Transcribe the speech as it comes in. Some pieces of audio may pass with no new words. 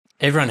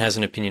Everyone has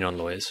an opinion on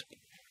lawyers,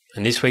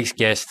 and this week's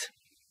guest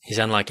is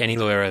unlike any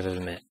lawyer I've ever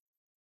met.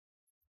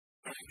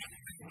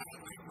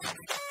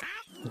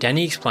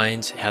 Danny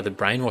explains how the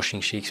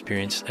brainwashing she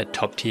experienced at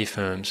top-tier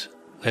firms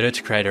led her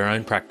to create her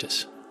own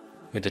practice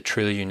with a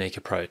truly unique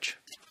approach.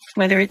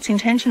 Whether it's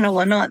intentional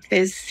or not,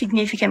 there's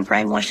significant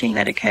brainwashing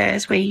that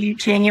occurs where you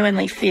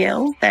genuinely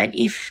feel that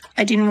if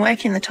I didn't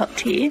work in the top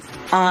tier,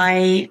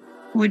 I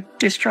would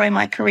destroy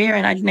my career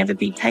and I'd never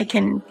be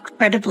taken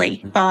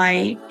credibly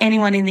by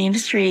anyone in the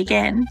industry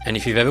again. And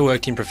if you've ever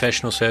worked in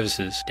professional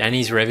services,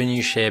 Danny's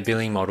revenue share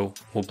billing model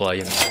will blow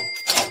your mind.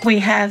 We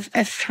have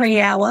a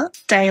 3-hour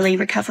daily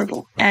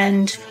recoverable,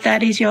 and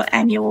that is your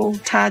annual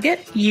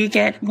target. You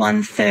get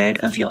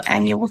 1/3 of your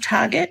annual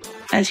target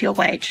as your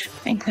wage,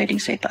 including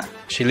super.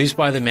 She lives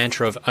by the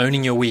mantra of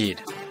owning your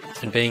weird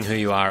and being who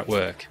you are at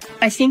work.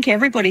 I think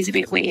everybody's a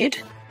bit weird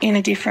in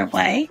a different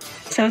way.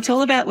 So it's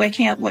all about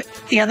working out what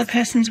the other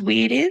person's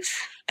weird is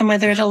and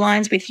whether it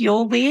aligns with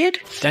your weird.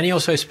 Danny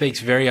also speaks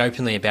very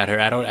openly about her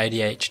adult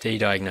ADHD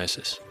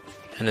diagnosis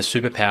and the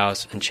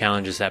superpowers and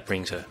challenges that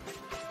brings her.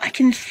 I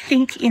can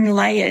think in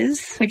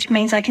layers, which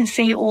means I can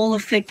see all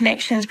of the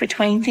connections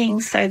between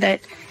things so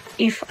that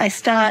if I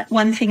start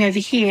one thing over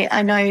here,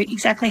 I know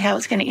exactly how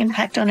it's going to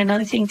impact on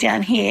another thing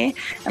down here,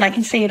 and I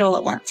can see it all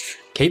at once.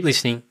 Keep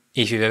listening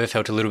if you've ever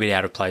felt a little bit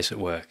out of place at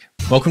work.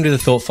 Welcome to The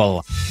Thought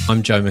Follower.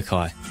 I'm Joe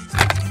Mackay.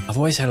 I've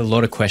always had a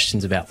lot of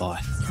questions about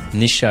life,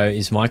 and this show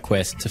is my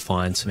quest to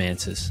find some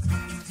answers.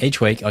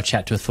 Each week, I'll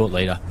chat to a thought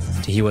leader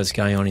to hear what's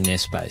going on in their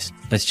space.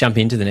 Let's jump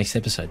into the next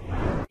episode.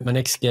 My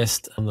next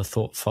guest on The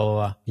Thought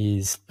Follower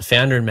is the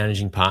founder and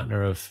managing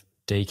partner of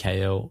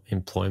DKL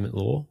Employment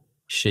Law.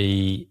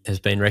 She has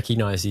been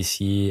recognised this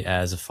year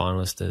as a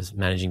finalist as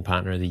Managing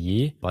Partner of the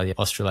Year by the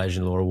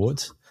Australasian Law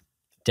Awards.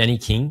 Danny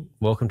King,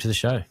 welcome to the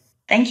show.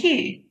 Thank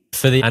you.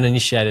 For the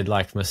uninitiated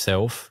like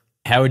myself,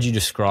 how would you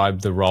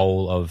describe the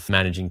role of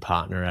managing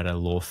partner at a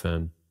law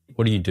firm?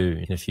 What do you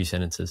do in a few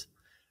sentences?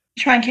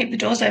 Try and keep the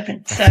doors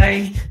open.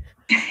 So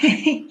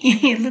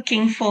you're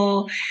looking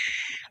for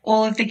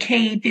all of the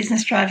key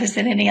business drivers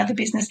that any other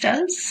business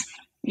does.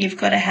 You've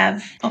got to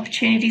have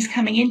opportunities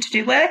coming in to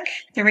do work,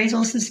 the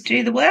resources to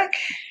do the work,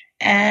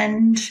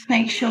 and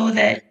make sure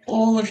that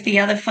all of the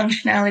other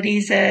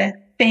functionalities are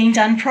being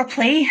done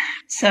properly.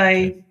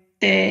 So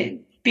the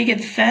bigger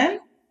the firm,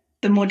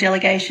 the more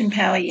delegation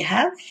power you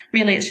have.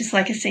 Really, it's just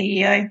like a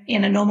CEO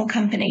in a normal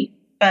company,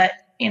 but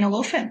in a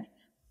law firm.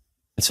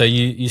 So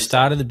you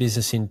started the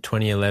business in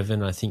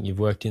 2011. I think you've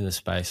worked in the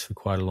space for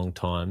quite a long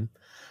time.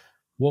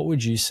 What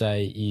would you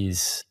say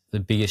is the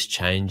biggest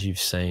change you've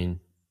seen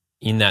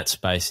in that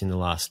space in the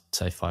last,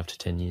 say, 5 to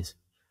 10 years?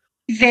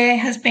 There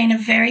has been a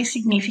very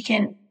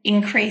significant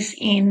increase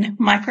in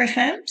micro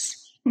firms,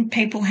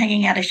 people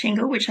hanging out a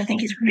shingle, which I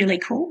think is really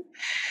cool.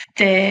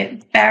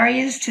 The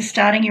barriers to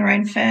starting your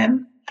own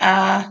firm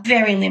are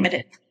very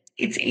limited.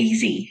 It's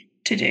easy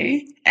to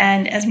do.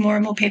 And as more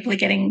and more people are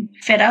getting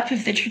fed up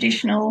of the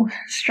traditional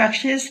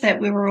structures that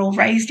we were all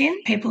raised in,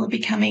 people are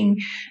becoming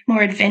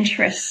more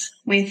adventurous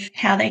with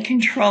how they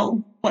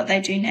control what they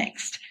do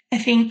next. I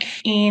think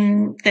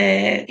in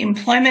the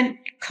employment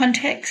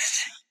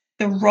context,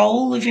 the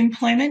role of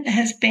employment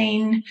has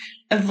been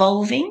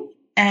evolving,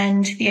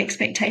 and the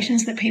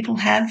expectations that people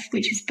have,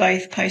 which is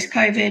both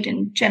post-COVID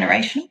and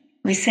generational.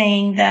 We're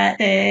seeing that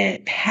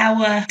the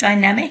power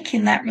dynamic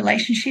in that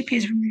relationship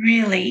is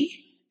really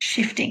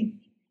shifting.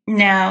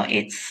 Now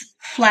it's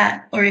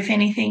flat, or if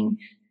anything,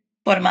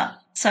 bottom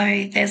up.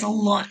 So there's a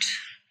lot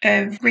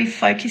of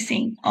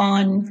refocusing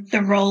on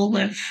the role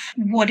of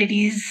what it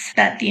is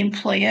that the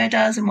employer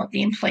does and what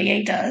the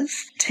employee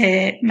does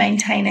to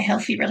maintain a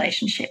healthy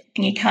relationship.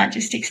 And you can't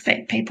just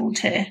expect people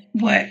to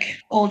work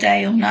all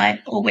day, all night,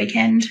 all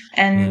weekend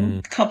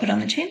and cop it on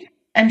the chin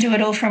and do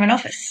it all from an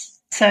office.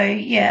 So,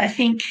 yeah, I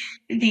think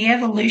the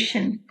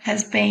evolution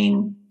has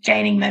been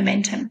gaining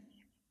momentum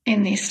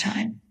in this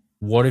time.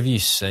 What have you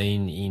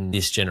seen in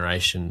this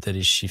generation that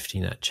is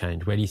shifting that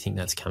change? Where do you think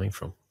that's coming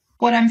from?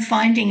 What I'm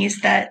finding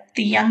is that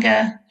the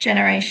younger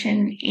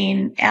generation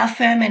in our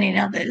firm and in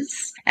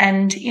others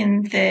and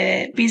in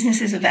the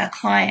businesses of our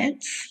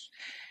clients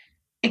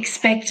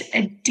expect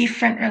a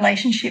different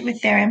relationship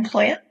with their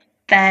employer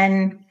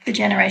than the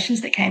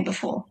generations that came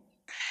before.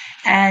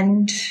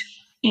 And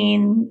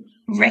in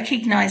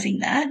recognizing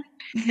that,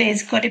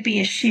 there's got to be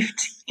a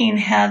shift in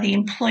how the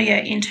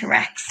employer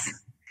interacts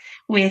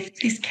with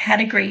this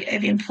category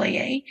of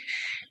employee,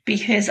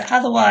 because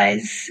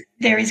otherwise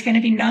there is going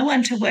to be no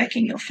one to work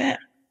in your firm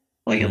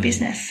or your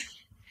business.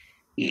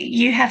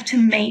 You have to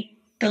meet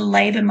the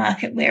labour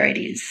market where it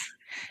is.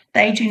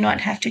 They do not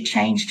have to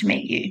change to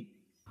meet you.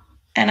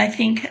 And I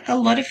think a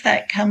lot of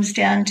that comes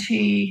down to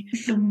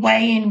the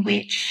way in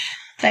which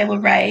they were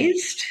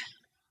raised,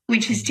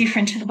 which is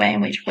different to the way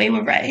in which we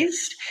were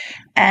raised,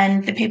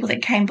 and the people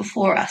that came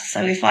before us.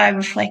 So if I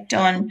reflect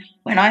on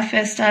when I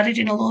first started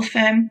in a law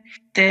firm,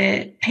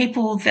 the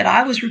people that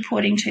I was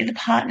reporting to, the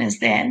partners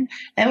then,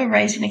 they were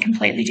raised in a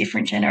completely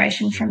different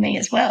generation from me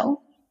as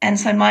well. And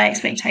so my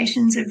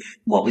expectations of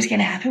what was going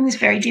to happen was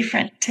very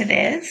different to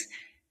theirs.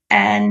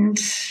 And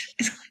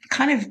it's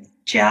kind of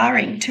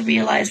jarring to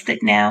realize that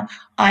now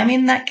I'm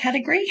in that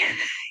category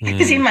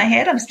because in my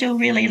head I'm still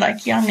really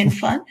like young and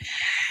fun,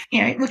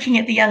 looking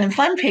at the young and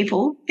fun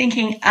people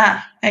thinking,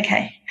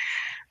 okay,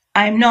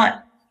 I'm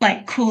not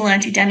like cool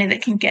Auntie Danny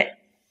that can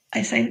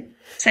I say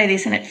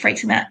this and it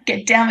freaks them out,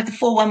 get down with the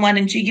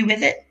 411 and jiggy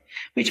with it,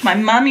 which my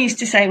mum used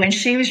to say when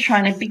she was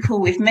trying to be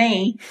cool with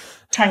me,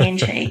 tongue in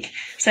cheek.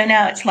 So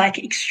now it's like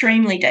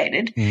extremely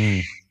dated.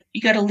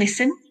 You got to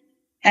listen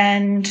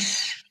and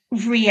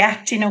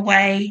react in a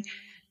way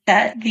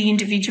that the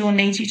individual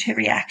needs you to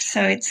react.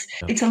 So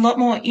it's a lot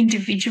more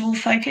individual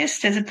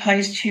focused as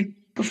opposed to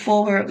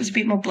before where it was a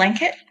bit more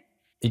blanket.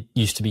 It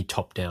used to be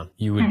top down.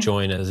 You would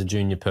join as a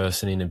junior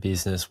person in a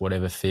business,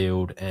 whatever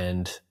field,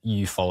 and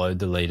you followed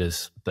the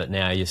leaders. But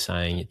now you're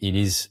saying it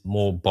is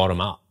more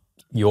bottom up.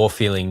 You're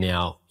feeling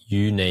now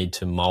you need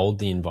to mold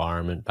the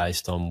environment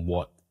based on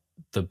what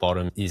the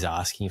bottom is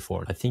asking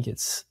for. I think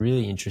it's a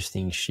really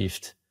interesting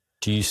shift.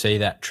 Do you see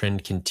that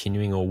trend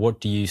continuing, or what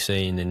do you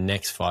see in the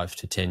next 5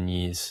 to 10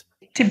 years?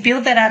 To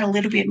build that out a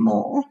little bit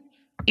more,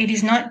 it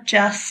is not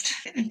just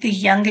the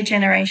younger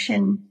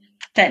generation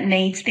that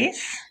needs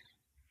this.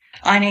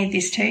 I need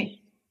this too.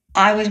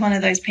 I was one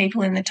of those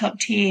people in the top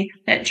tier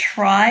that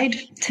tried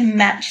to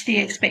match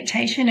the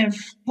expectation of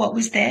what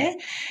was there,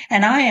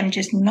 and I am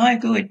just no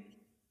good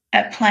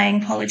at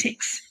playing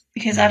politics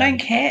because I don't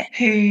care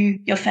who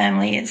your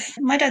family is.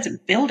 My dad's a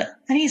builder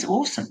and he's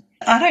awesome.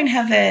 I don't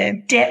have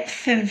a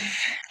depth of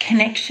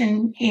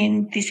connection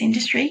in this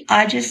industry.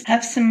 I just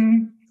have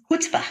some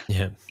chutzpah.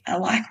 Yeah. I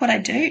like what I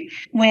do.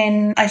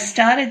 When I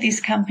started this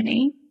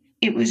company,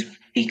 it was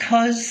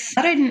because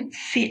I didn't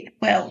fit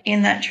well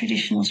in that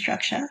traditional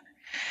structure.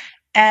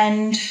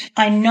 And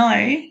I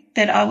know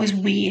that I was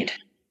weird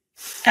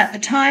at the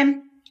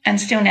time and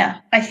still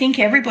now. I think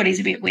everybody's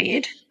a bit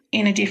weird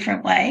in a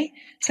different way.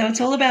 So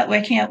it's all about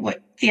working out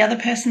what the other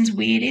person's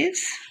weird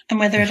is and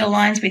whether it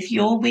aligns with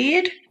your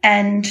weird.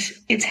 And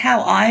it's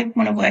how I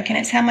want to work and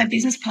it's how my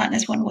business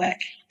partners want to work,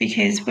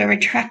 because we're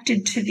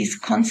attracted to this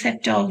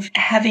concept of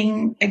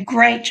having a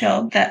great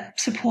job that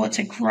supports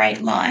a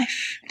great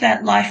life,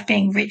 that life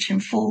being rich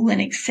and full and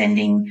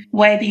extending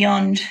way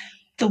beyond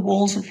the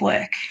walls of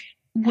work.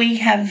 We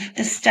have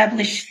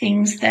established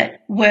things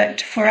that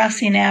worked for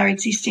us in our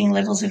existing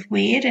levels of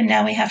weird, and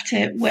now we have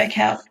to work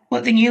out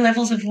what the new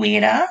levels of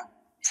weird are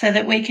so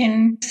that we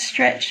can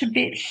stretch a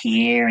bit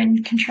here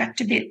and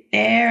contract a bit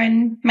there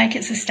and make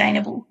it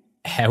sustainable.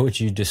 How would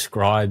you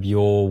describe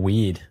your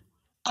weird?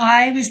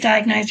 I was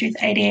diagnosed with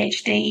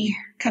ADHD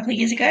a couple of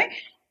years ago.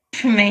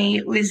 For me,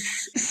 it was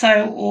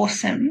so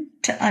awesome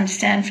to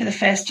understand for the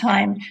first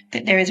time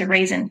that there is a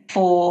reason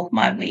for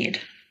my weird.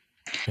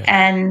 Yeah.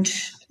 And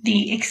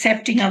the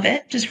accepting of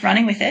it, just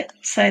running with it,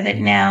 so that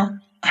now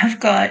I've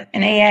got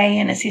an EA,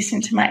 an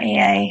assistant to my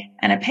EA,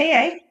 and a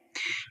PA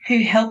who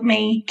help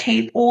me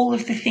keep all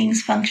of the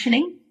things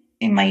functioning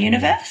in my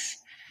universe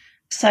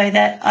so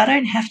that I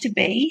don't have to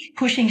be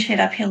pushing shit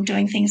uphill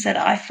doing things that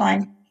I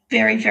find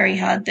very, very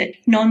hard that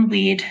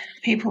non-weird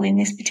people in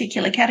this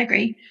particular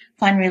category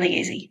find really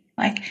easy,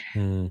 like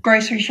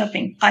grocery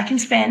shopping. I can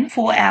spend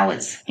 4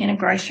 hours in a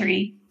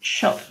grocery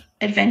shop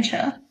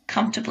adventure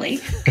comfortably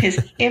because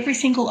every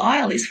single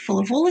aisle is full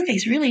of all of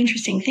these really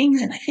interesting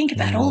things, and I think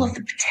about all of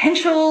the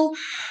potential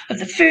of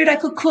the food I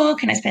could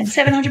cook, and I spend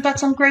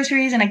 $700 on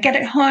groceries and I get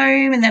it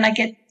home and then I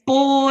get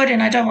bored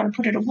and I don't want to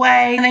put it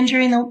away, and then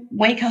during the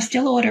week I'll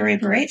still order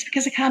Uber Eats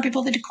because I can't be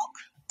bothered to cook.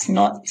 It's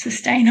not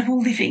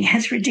sustainable living.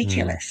 It's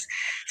ridiculous.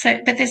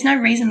 So, but there's no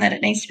reason that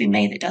it needs to be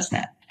me that does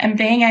that. And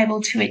being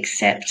able to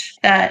accept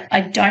that I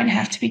don't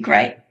have to be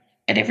great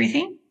at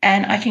everything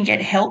and I can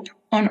get help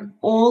on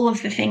all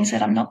of the things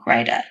that I'm not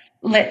great at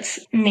lets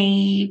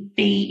me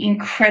be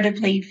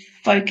incredibly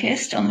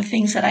focused on the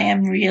things that I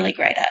am really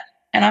great at.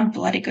 And I'm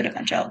bloody good at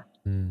my job.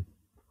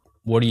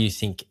 What do you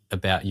think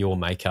about your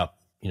makeup,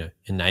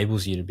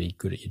 enables you to be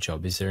good at your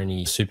job? Is there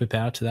any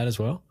superpower to that as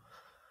well?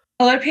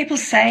 A lot of people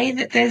say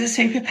that there's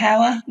a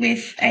superpower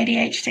with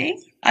ADHD.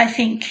 I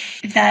think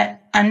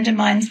that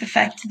undermines the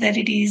fact that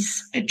it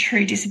is a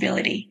true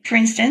disability. For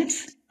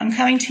instance, I'm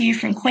coming to you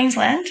from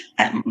Queensland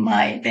at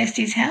my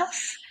bestie's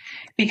house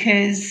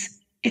because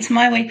it's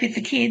my week with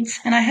the kids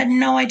and I had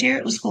no idea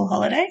it was school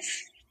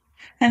holidays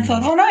and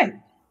thought, oh no,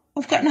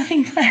 I've got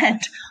nothing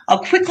planned.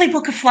 I'll quickly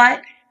book a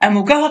flight and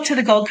we'll go up to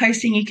the Gold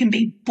Coast and you can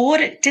be bored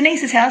at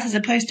Denise's house as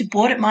opposed to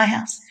bored at my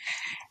house.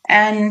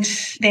 And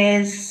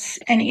there's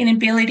an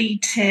inability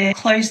to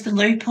close the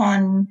loop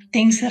on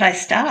things that I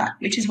start,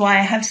 which is why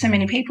I have so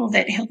many people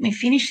that help me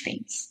finish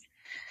things.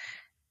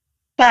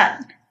 But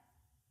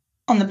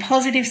on the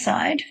positive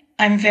side,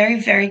 I'm very,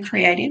 very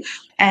creative,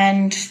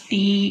 and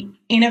the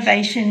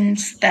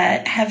innovations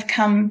that have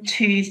come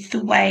to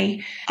the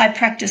way I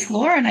practice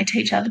law, and I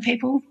teach other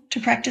people to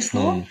practice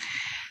law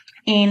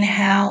in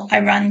how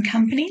I run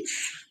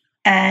companies,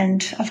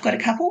 and I've got a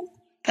couple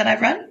that I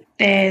run.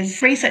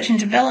 There's research and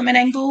development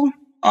angle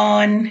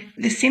on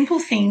the simple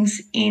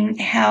things in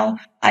how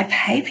I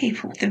pay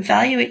people, the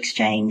value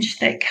exchange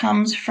that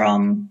comes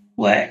from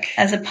work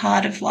as a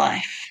part of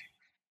life.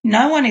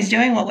 No one is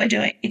doing what we're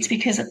doing. It's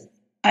because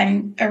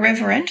I'm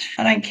irreverent.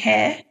 I don't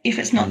care if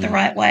it's not the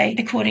right way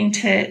according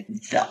to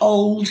the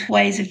old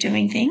ways of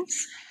doing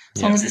things.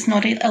 As long as it's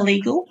not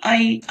illegal.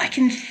 I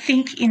can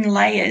think in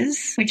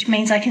layers, which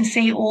means I can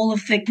see all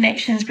of the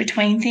connections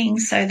between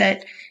things, so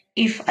that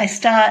if I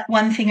start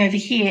one thing over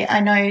here, I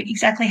know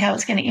exactly how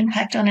it's going to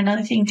impact on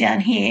another thing down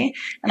here,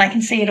 and I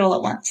can see it all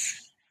at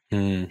once.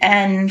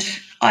 And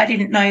I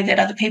didn't know that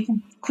other people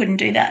couldn't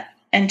do that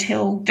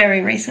until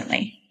very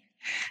recently.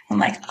 I'm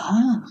like,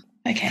 oh,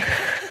 okay.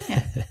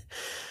 Yeah.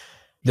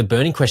 The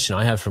burning question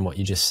I have from what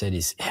you just said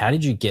is, how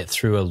did you get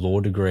through a law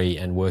degree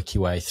and work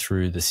your way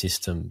through the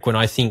system? When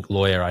I think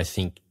lawyer, I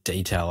think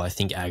detail, I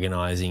think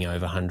agonising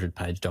over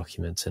 100-page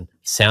documents, and it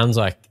sounds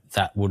like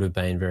that would have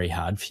been very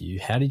hard for you.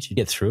 How did you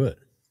get through it?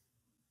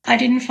 I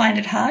didn't find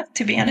it hard,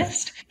 to be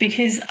honest,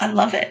 because I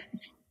love it.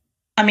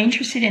 I'm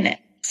interested in it.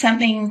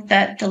 Something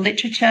that the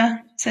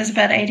literature says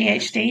about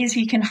ADHD is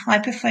you can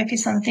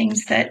hyper-focus on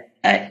things that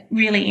are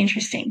really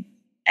interesting.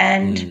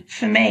 And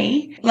for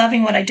me,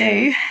 loving what I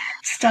do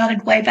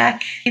started way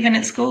back, even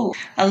at school.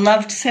 I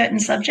loved certain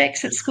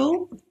subjects at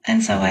school,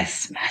 and so I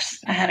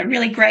had a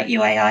really great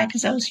UAI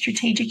because I was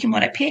strategic in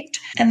what I picked.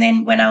 And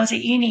then when I was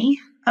at uni,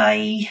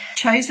 I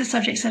chose the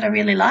subjects that I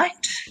really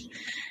liked,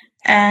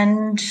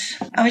 and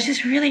I was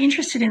just really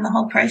interested in the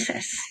whole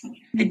process.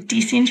 The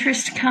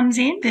disinterest comes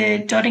in, the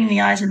dotting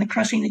the I's and the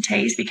crossing the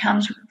T's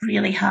becomes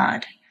really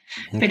hard.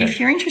 Okay. But if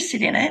you're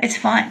interested in it, it's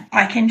fine.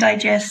 I can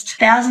digest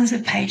thousands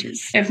of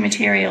pages of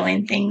material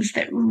in things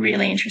that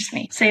really interest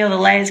me. See all the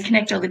layers,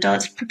 connect all the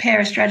dots, prepare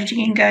a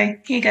strategy and go,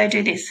 here, go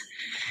do this.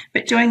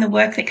 But doing the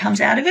work that comes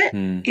out of it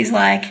is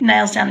like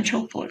nails down a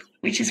chalkboard,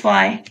 which is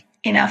why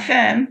in our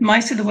firm,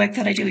 most of the work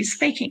that I do is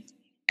speaking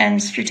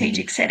and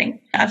strategic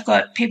setting. I've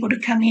got people to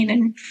come in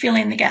and fill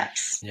in the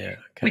gaps,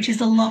 which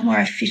is a lot more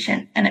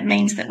efficient, and it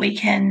means that we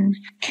can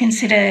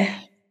consider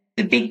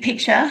the big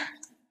picture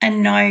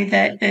and know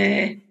that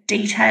the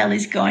detail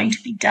is going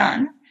to be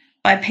done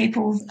by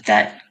people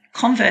that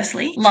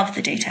conversely love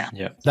the detail.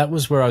 Yeah, that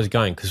was where I was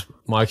going, because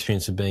my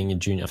experience of being a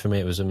junior, for me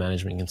it was a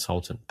management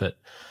consultant, but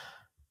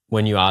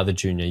when you are the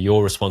junior,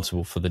 you're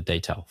responsible for the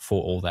detail,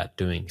 for all that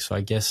doing. So I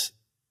guess,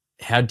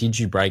 how did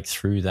you break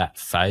through that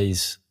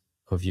phase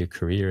of your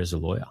career as a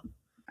lawyer?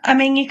 I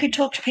mean, you could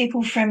talk to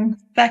people from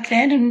back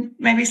then and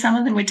maybe some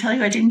of them would tell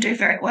you I didn't do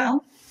very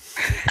well.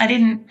 I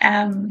didn't.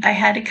 I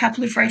had a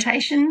couple of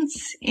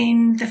rotations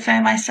in the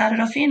firm I started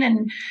off in,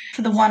 and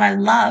for the one I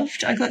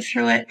loved, I got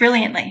through it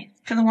brilliantly.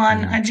 For the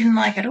one I didn't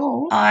like at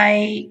all,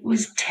 I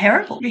was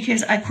terrible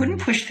because I couldn't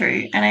push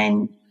through, and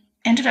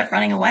I ended up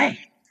running away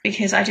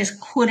because I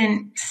just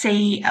couldn't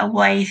see a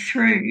way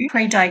through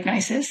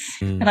pre-diagnosis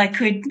that I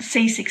could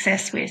see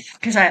success with,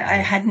 because I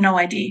had no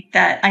idea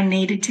that I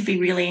needed to be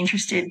really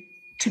interested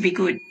to be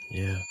good.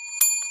 Yeah.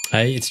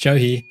 Hey, it's Joe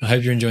here. I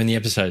hope you're enjoying the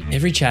episode.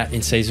 Every chat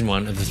in season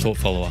 1 of The Thought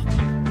Follower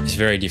is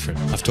very different.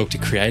 I've talked to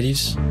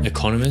creatives,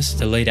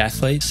 economists, elite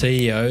athletes,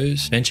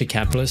 CEOs, venture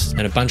capitalists,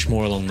 and a bunch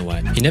more along the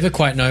way. You never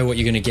quite know what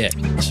you're going to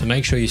get, so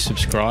make sure you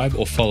subscribe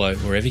or follow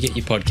wherever you get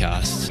your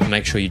podcasts, and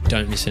make sure you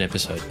don't miss an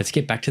episode. Let's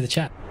get back to the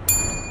chat.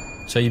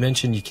 So you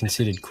mentioned you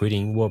considered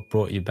quitting. What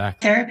brought you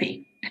back?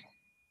 Therapy.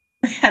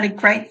 I had a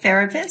great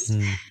therapist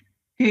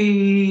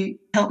who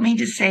helped me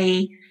to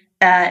see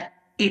that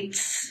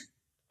it's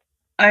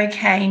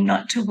okay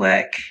not to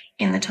work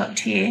in the top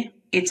tier.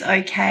 It's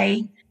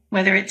okay,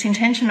 whether it's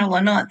intentional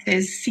or not.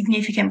 There's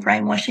significant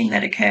brainwashing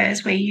that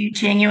occurs where you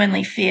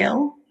genuinely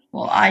feel,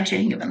 or I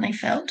genuinely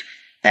felt,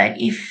 that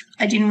if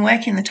I didn't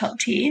work in the top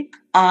tier,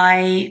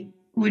 I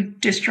would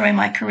destroy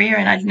my career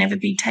and I'd never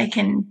be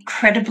taken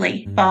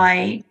credibly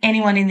by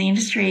anyone in the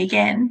industry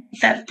again.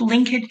 That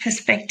blinkered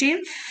perspective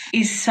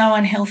is so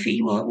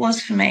unhealthy. Well, it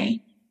was for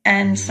me.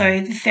 And so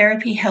the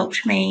therapy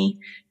helped me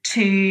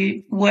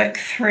to work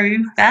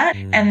through that.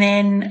 And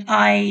then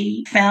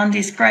I found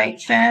this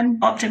great firm,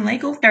 Optum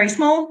Legal, very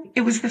small.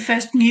 It was the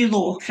first new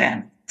law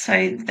firm.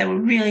 So they were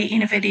really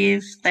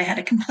innovative. They had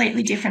a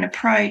completely different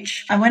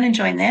approach. I went and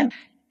joined them.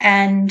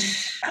 And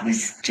I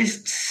was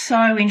just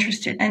so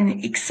interested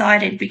and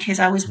excited because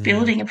I was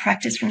building a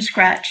practice from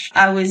scratch.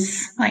 I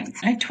was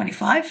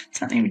 25,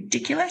 something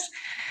ridiculous,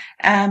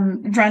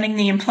 running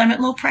the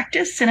employment law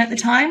practice. And at the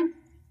time,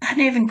 I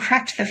hadn't even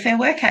cracked the Fair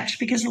Work Act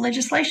because the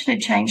legislation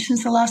had changed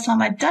since the last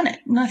time I'd done it.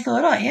 And I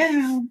thought,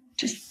 I'll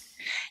just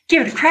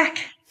give it a crack.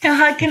 How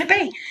hard can it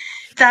be?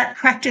 That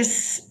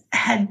practice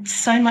had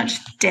so much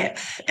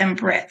depth and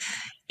breadth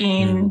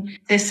in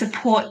the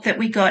support that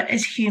we got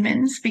as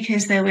humans,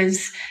 because there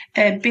was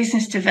a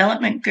business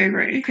development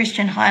guru,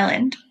 Christian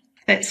Highland,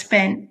 that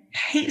spent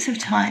heaps of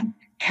time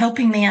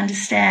helping me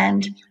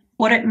understand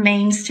what it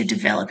means to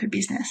develop a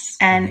business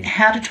and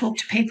how to talk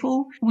to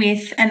people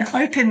with an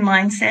open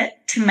mindset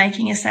to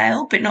making a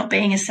sale, but not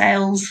being a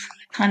sales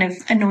kind of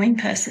annoying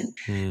person.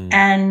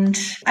 And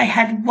I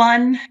had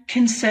one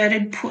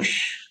concerted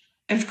push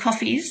of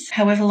coffees,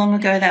 however long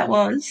ago that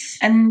was,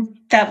 and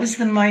that was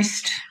the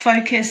most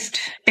focused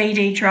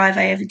BD drive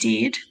I ever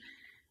did.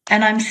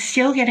 and I'm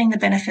still getting the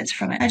benefits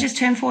from it. I just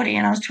turned 40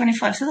 and I was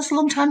 25, so that's a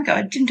long time ago.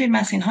 I didn't do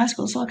maths in high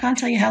school, so I can't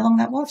tell you how long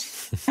that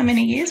was, how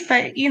many years,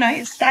 but,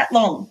 it's that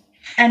long.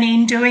 And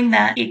in doing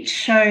that, it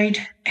showed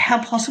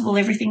how possible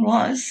everything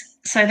was,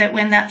 so that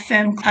when that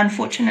firm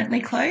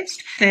unfortunately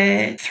closed,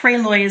 the 3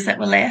 lawyers that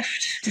were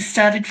left just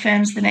started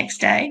firms the next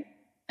day.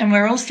 And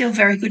we're all still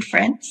very good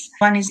friends.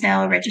 One is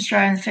now a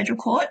registrar in the federal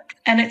court.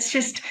 And it's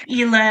just,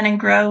 you learn and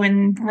grow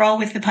and roll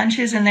with the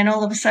punches. And then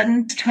all of a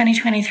sudden,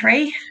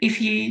 2023,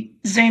 if you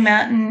zoom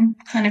out and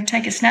kind of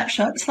take a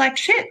snapshot, it's like,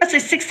 shit, that's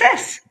a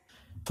success.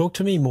 Talk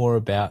to me more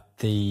about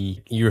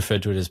you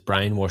referred to it as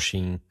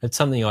brainwashing. It's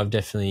something I've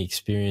definitely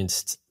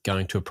experienced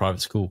going to a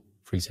private school,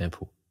 for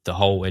example. The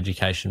whole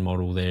education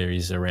model there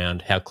is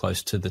around how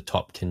close to the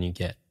top can you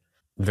get.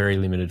 Very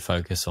limited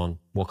focus on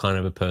what kind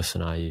of a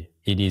person are you.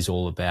 It is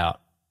all about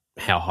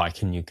how high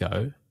can you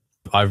go?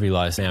 I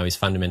realise now is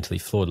fundamentally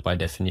flawed. By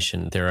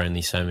definition, there are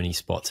only so many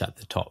spots at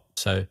the top.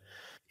 So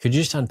could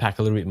you just unpack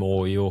a little bit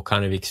more your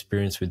kind of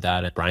experience with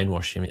that and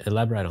brainwashing?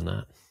 Elaborate on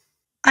that.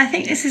 I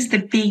think this is the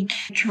big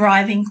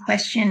driving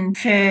question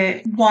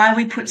for why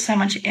we put so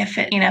much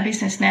effort in our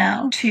business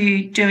now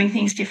to doing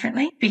things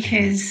differently,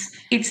 because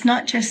it's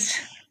not just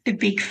the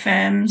big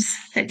firms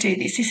that do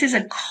this. This is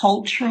a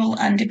cultural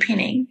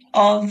underpinning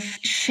of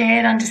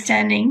shared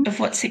understanding of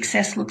what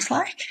success looks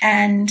like.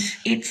 And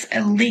it's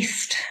a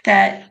list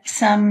that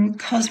some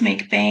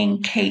cosmic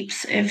being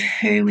keeps of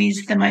who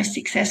is the most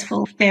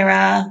successful. There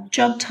are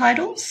job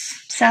titles,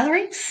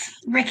 salaries,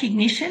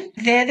 recognition.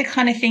 They're the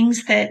kind of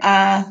things that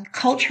are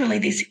culturally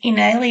this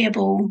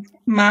inalienable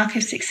mark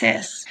of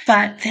success,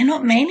 but they're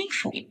not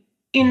meaningful.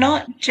 You're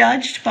not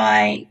judged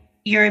by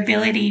your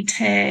ability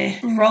to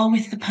roll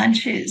with the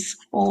punches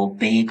or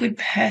be a good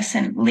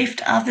person, lift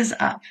others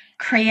up,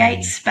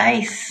 create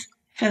space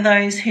for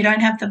those who don't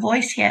have the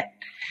voice yet,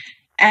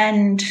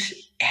 and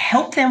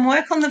help them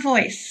work on the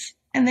voice,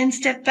 and then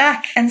step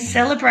back and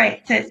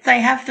celebrate that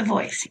they have the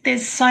voice.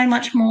 There's so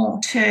much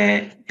more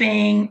to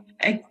being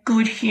a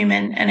good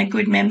human and a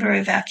good member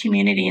of our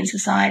community and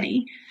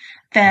society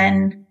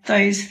than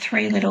those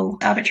 3 little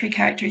arbitrary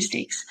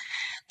characteristics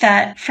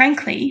that,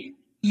 frankly,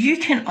 you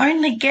can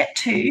only get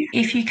to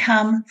if you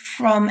come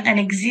from an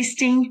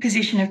existing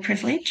position of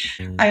privilege.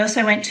 I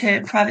also went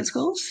to private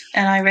schools,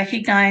 and I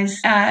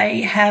recognise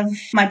I have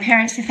my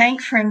parents to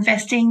thank for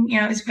investing.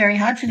 It was very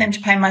hard for them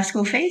to pay my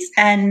school fees,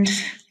 and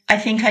I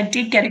think I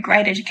did get a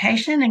great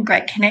education and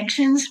great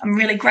connections. I'm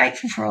really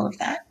grateful for all of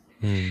that.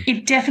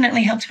 It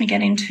definitely helped me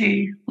get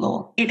into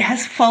law. It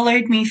has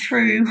followed me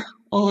through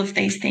all of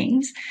these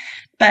things,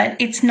 but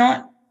it's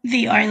not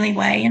the only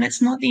way, and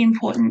it's not the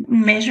important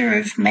measure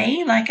of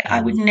me. Like, I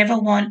would never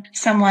want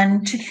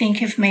someone to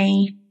think of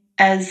me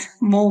as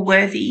more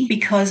worthy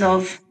because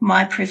of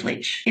my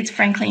privilege. It's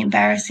frankly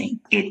embarrassing.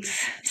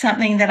 It's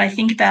something that I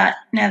think about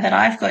now that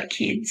I've got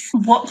kids.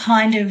 What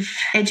kind of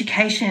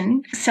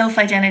education,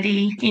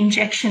 self-identity,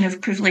 injection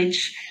of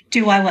privilege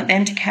do I want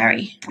them to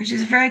carry? Which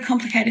is a very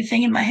complicated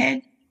thing in my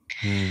head.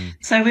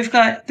 So we've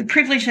got the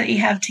privilege that you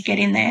have to get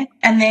in there,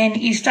 and then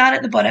you start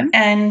at the bottom,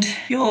 and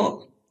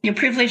your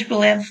privilege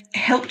will have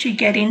helped you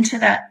get into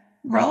that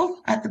role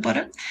at the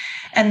bottom,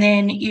 and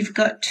then you've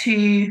got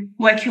to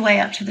work your way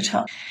up to the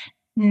top.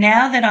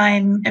 Now that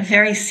I'm a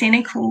very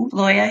cynical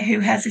lawyer who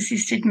has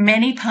assisted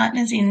many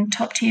partners in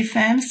top-tier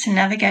firms to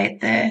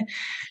navigate the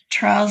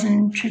trials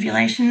and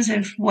tribulations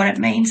of what it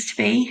means to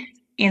be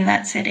in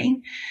that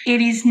setting,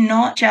 it is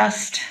not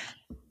just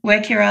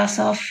work your ass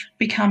off,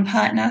 become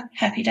partner,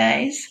 happy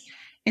days.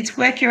 It's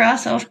work your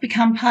ass off,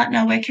 become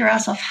partner, work your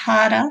ass off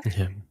harder.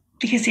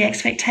 Because the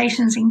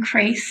expectations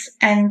increase,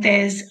 and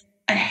there's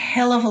a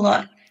hell of a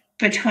lot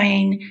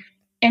between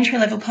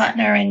entry-level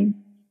partner and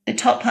the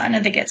top partner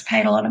that gets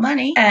paid a lot of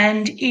money,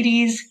 and it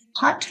is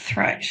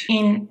cutthroat.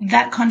 In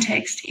that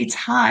context, it's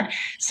hard.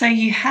 So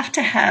you have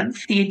to have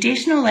the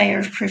additional layer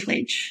of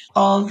privilege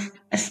of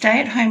a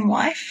stay-at-home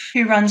wife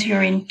who runs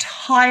your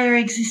entire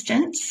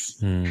existence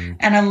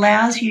and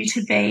allows you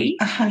to be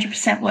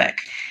 100% work.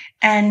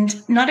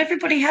 And not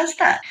everybody has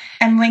that.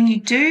 And when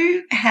you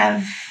do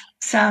have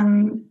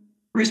some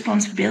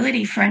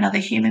responsibility for another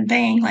human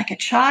being, like a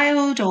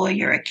child, or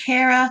you're a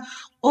carer,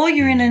 or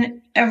you're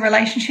in a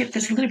relationship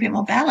that's a little bit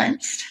more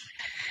balanced,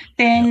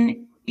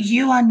 then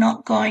you are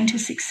not going to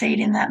succeed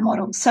in that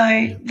model.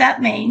 So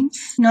that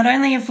means not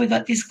only have we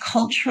got this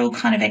cultural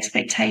kind of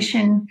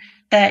expectation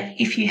that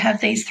if you have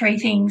these 3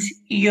 things,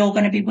 you're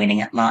going to be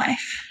winning at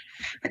life,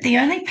 but the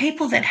only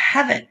people that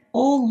have it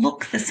all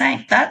look the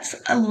same. That's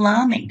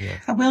alarming.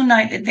 I will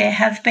note that there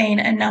have been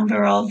a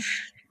number of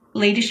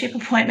leadership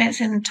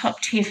appointments in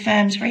top-tier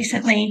firms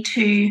recently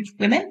to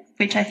women,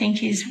 which I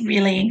think is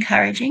really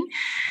encouraging.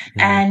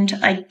 And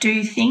I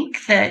do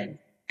think that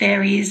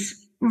there is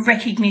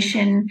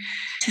recognition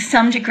to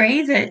some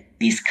degree that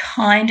this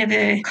kind of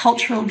a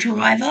cultural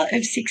driver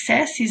of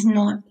success is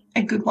not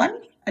a good one.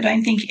 I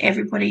don't think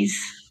everybody's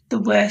the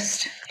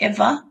worst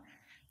ever,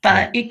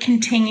 but it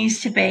continues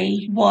to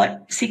be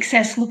what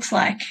success looks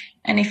like.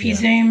 And if you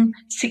zoom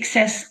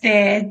success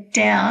there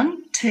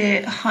down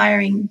to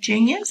hiring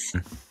juniors,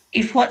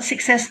 If what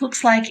success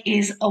looks like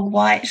is a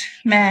white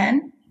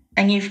man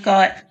and you've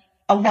got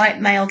a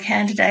white male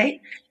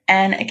candidate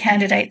and a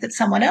candidate that's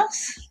someone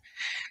else,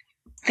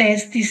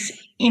 there's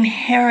this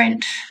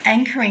inherent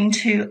anchoring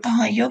to,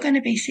 oh, you're going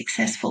to be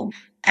successful.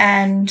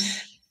 And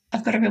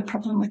I've got a real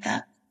problem with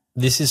that.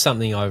 This is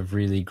something I've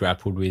really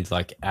grappled with,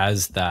 like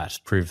as that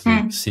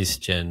privileged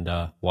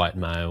cisgender white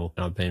male.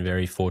 I've been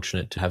very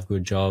fortunate to have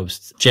good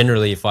jobs.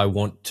 Generally, if I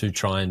want to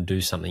try and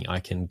do something, I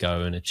can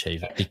go and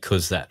achieve it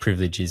because that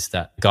privilege is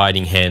that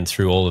guiding hand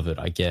through all of it,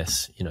 I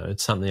guess. You know,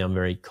 it's something I'm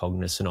very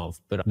cognizant of.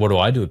 But what do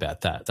I do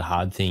about that? The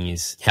hard thing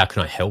is, how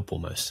can I help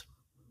almost?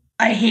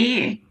 I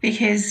hear you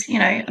because, you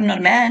know, I'm not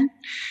a man,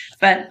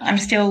 but I'm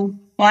still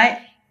white.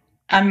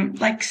 I'm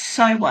like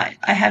so white.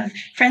 I have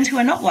friends who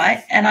are not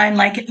white and I'm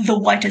like the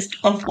whitest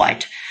of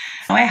white.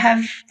 I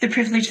have the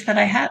privilege that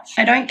I have.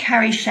 I don't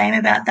carry shame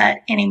about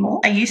that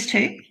anymore. I used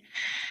to,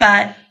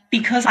 but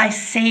because I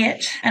see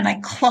it and I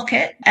clock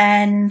it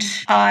and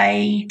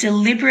I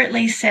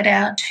deliberately set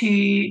out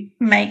to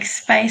make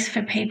space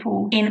for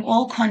people in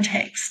all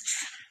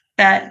contexts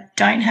that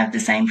don't have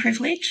the same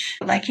privilege.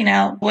 Like in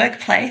our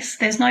workplace,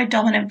 there's no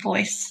dominant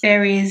voice.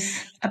 There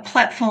is a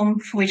platform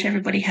for which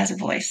everybody has a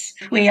voice.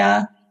 We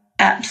are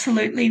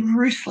absolutely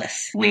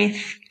ruthless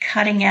with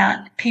cutting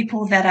out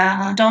people that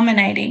are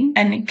dominating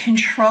and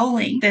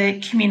controlling the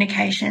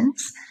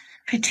communications,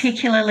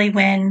 particularly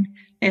when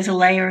there's a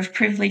layer of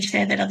privilege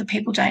there that other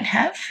people don't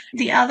have.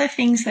 The other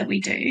things that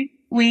we do,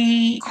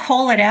 we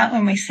call it out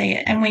when we see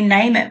it and we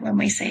name it when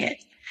we see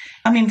it.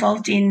 I'm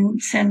involved in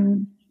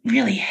some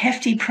really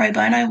hefty pro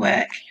bono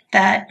work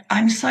that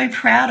I'm so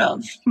proud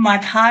of. My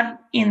part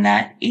in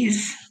that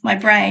is my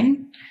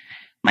brain,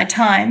 my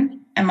time,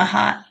 and my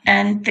heart.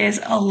 And there's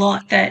a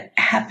lot that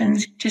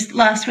happens. Just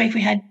last week,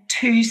 we had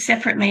 2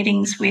 separate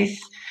meetings with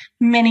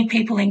many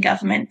people in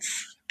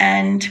governments,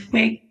 and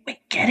we're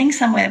getting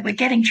somewhere. We're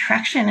getting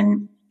traction,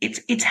 and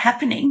it's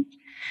happening.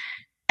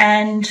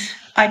 And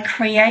I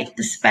create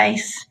the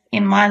space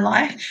in my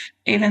life,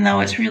 even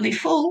though it's really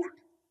full,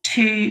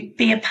 to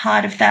be a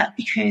part of that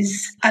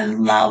because I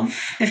love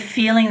the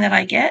feeling that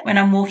I get when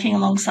I'm walking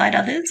alongside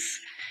others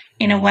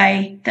in a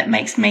way that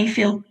makes me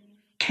feel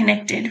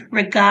connected,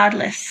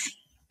 regardless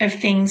of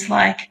things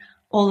like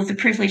all of the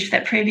privilege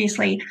that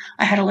previously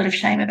I had a lot of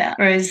shame about.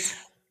 Whereas,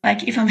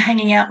 like, if I'm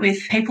hanging out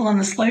with people on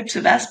the slopes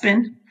of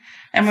Aspen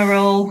and we're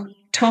all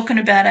talking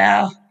about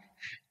our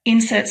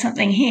insert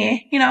something here,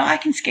 you know, I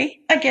can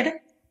ski. I get it.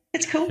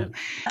 It's cool. Yep.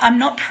 I'm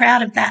not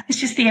proud of that. It's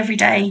just the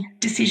everyday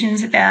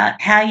decisions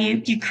about how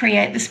you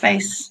create the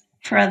space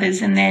for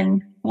others and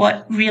then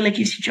what really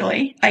gives you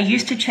joy. I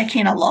used to check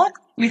in a lot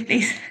with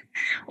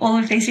all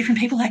of these different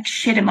people, like,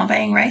 shit, am I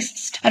being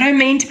racist? I don't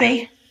mean to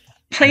be.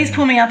 Please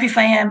pull me up if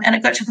I am. And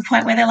it got to the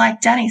point where they're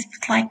like, Danny's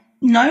like,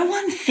 no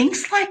one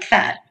thinks like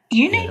that.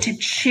 You need to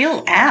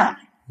chill out.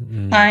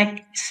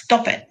 Like,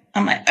 stop it.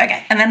 I'm like,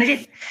 okay. And then I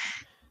did.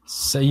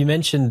 So you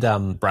mentioned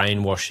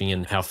brainwashing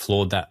and how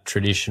flawed that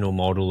traditional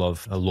model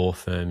of a law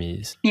firm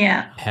is.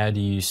 Yeah. How do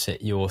you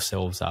set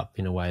yourselves up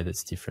in a way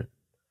that's different?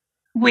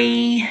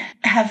 We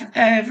have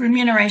a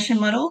remuneration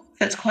model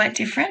that's quite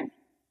different.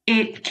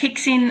 It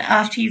kicks in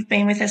after you've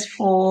been with us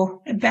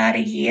for about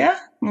a year.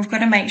 We've got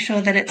to make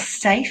sure that it's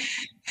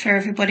safe for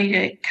everybody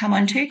to come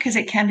onto because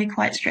it can be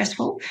quite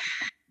stressful.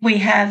 We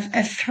have a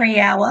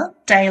 3-hour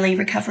daily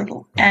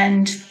recoverable,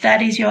 and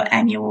that is your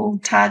annual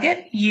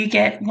target. You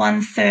get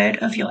 1/3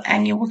 of your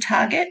annual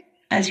target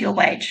as your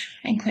wage,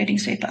 including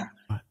super.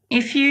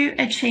 If you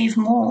achieve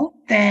more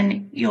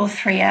than your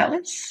 3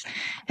 hours,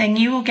 then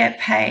you will get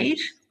paid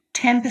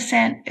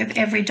 10% of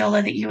every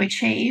dollar that you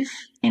achieve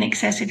in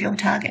excess of your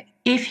target.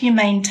 If you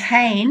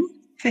maintain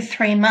for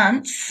 3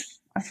 months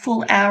a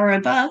full hour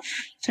above,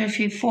 so if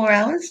you're 4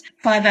 hours,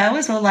 5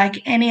 hours, or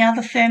like any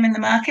other firm in the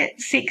market,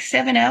 6,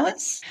 7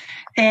 hours,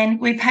 then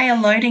we pay a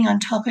loading on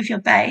top of your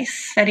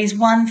base that is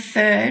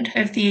 1/3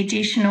 of the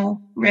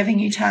additional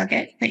revenue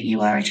target that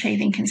you are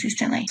achieving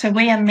consistently. So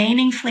we are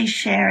meaningfully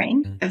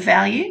sharing the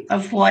value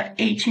of what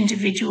each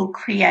individual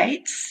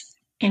creates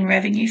in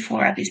revenue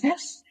for our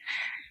business.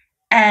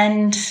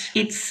 And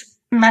it's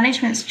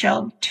management's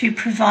job to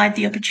provide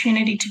the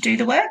opportunity to do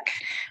the work,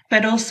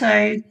 but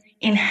also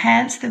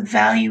enhance the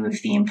value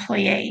of the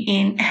employee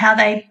in how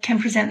they can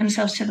present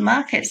themselves to the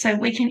market so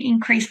we can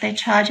increase their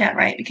charge out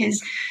rate,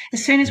 because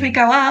as soon as we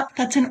go up,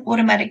 that's an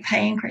automatic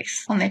pay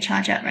increase on their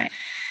charge out rate.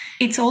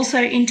 It's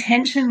also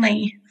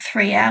intentionally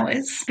 3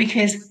 hours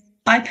because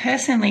I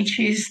personally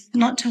choose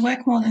not to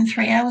work more than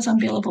 3 hours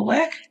on billable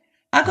work.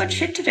 I've got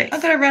shit to do.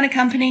 I've got to run a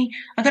company.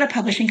 I've got a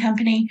publishing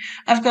company.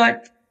 I've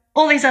got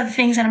all these other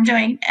things that I'm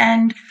doing.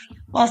 And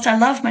whilst I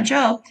love my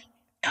job,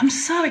 I'm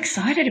so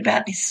excited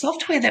about this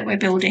software that we're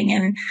building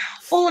and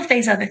all of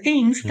these other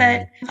things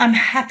that I'm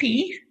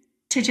happy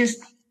to just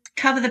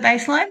cover the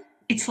baseline.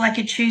 It's like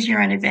a choose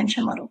your own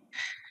adventure model.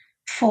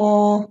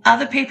 For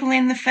other people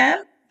in the firm,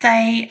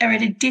 they are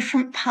at a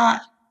different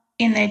part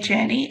in their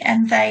journey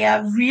and they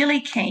are really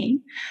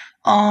keen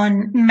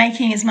on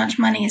making as much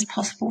money as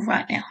possible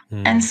right now.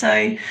 And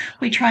so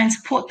we try and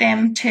support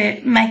them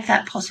to make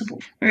that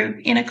possible. We're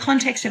in a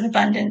context of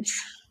abundance.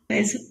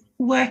 There's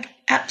work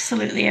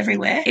absolutely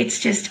everywhere. It's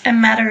just a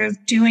matter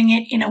of doing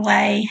it in a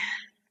way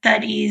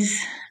that is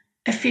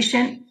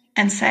efficient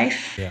and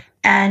safe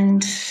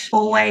and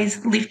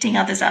always lifting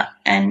others up.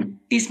 And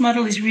this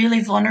model is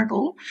really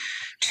vulnerable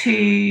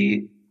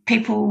to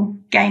people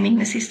gaming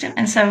the system.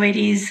 And so it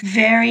is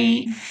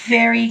very,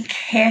 very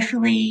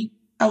carefully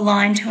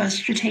aligned to our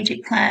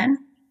strategic plan,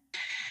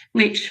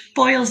 which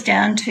boils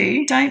down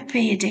to don't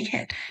be a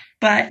dickhead.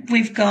 But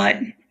we've got,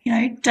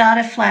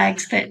 data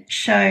flags that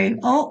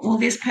show,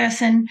 this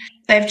person,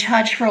 they've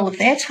charged for all of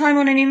their time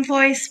on an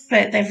invoice,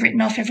 but they've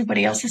written off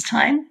everybody else's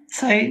time.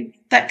 So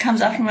that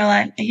comes up and we're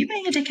like, are you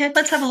being a dickhead?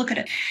 Let's have a look at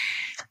it.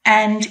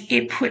 And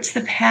it puts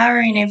the power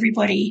in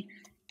everybody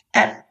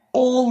at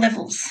all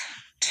levels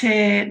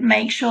to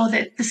make sure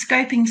that the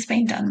scoping's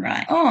been done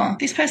right.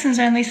 This person's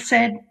only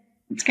said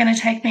it's going to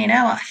take me an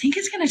hour. I think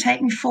it's going to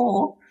take me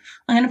 4.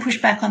 I'm going to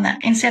push back on that.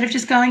 Instead of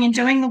just going and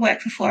doing the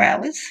work for 4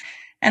 hours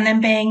and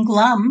then being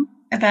glum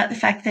about the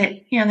fact that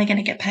you're only going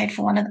to get paid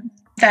for one of them.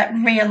 That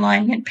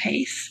realignment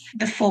piece,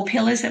 the 4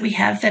 pillars that we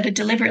have that are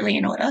deliberately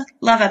in order: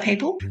 love our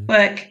people,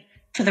 work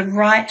for the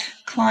right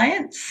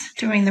clients,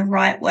 doing the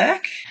right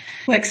work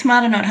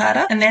smarter, not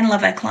harder, and then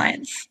love our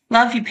clients.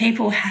 Love your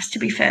people has to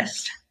be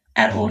first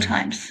at all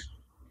times.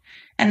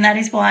 And that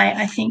is why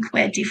I think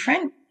we're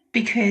different,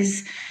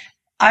 because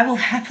I will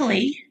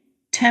happily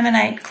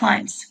terminate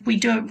clients. We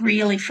do it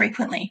really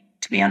frequently,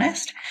 to be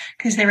honest,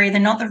 because they're either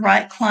not the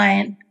right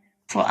client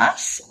for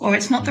us or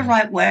it's not the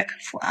right work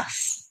for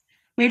us.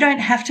 We don't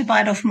have to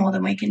bite off more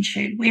than we can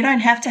chew. We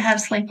don't have to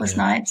have sleepless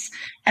nights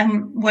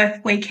and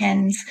work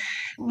weekends.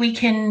 We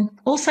can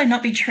also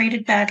not be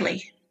treated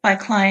badly by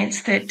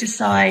clients that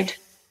decide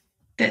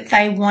that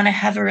they want to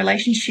have a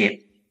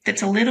relationship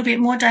that's a little bit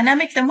more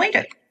dynamic than we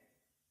do,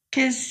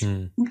 because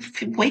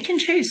we can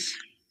choose.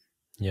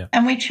 Yeah.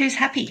 And we choose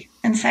happy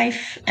and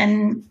safe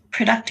and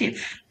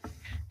productive.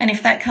 And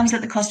if that comes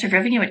at the cost of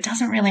revenue, it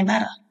doesn't really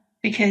matter,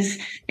 because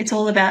it's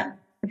all about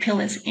the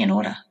pillars in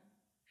order.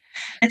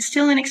 It's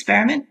still an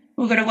experiment.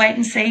 We've got to wait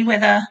and see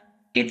whether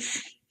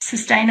it's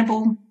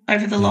sustainable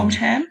over the long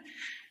term.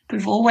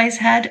 We've always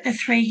had a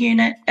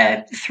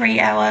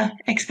 3-hour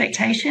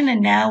expectation,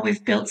 and now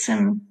we've built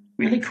some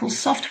really cool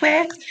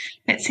software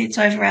that sits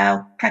over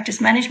our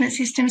practice management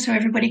system so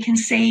everybody can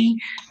see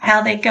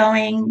how they're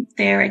going.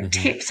 There are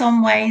tips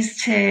on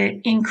ways to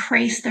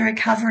increase the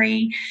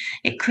recovery.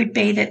 It could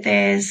be that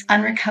there's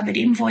unrecovered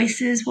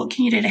invoices. What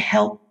can you do to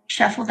help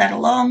shuffle that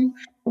along?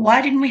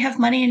 Why didn't we have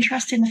money in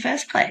trust in the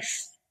first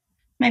place?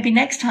 Maybe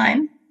next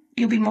time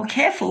you'll be more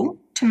careful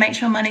to make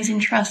sure money's in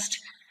trust.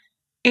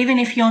 Even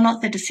if you're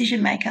not the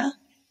decision maker,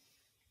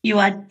 you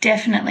are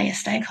definitely a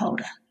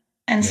stakeholder.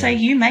 And so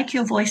you make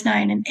your voice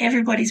known, and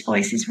everybody's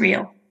voice is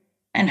real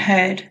and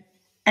heard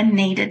and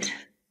needed.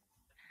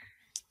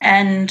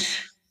 And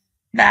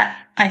that,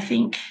 I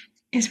think,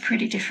 is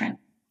pretty different.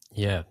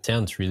 Yeah,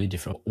 sounds really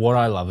different. What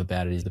I love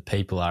about it is the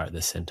people are at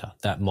the centre.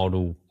 That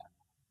model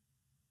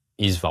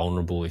is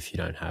vulnerable if you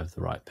don't have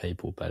the right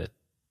people, but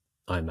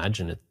I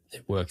imagine it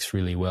works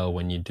really well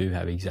when you do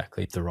have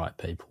exactly the right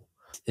people.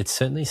 It's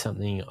certainly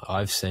something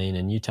I've seen,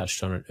 and you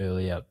touched on it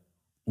earlier,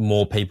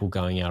 more people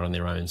going out on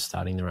their own,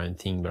 starting their own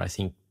thing. But I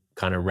think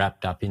kind of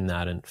wrapped up in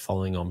that and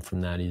following on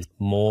from that is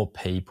more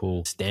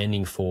people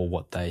standing for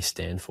what they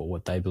stand for,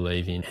 what they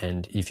believe in.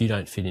 And if you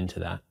don't fit into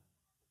that,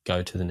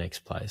 go to the next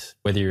place,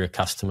 whether you're a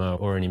customer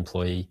or an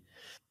employee.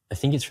 I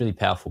think it's really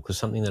powerful, because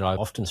something that I've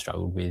often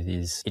struggled with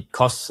is it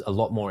costs a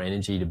lot more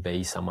energy to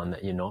be someone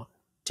that you're not,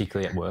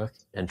 particularly at work,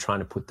 and trying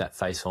to put that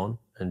face on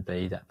and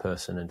be that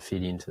person and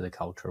fit into the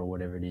culture or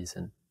whatever it is.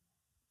 And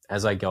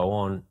as I go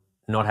on,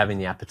 not having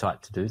the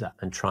appetite to do that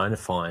and trying to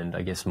find,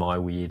 I guess, my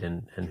weird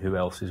and who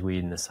else is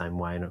weird in the same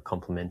way, in a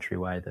complementary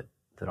way that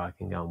I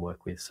can go and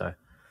work with. So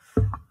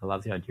I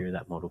love the idea of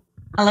that model.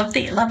 I love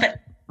that you love it.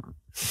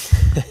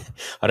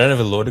 I don't have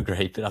a law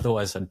degree, but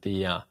otherwise I'd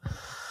be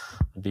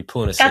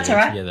pulling a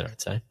CV together, I'd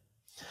say.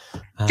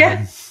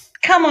 Yeah,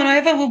 come on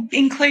over. We'll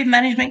include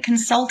management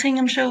consulting.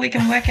 I'm sure we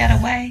can work out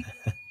a way.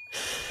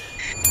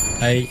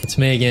 Hey, it's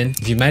me again.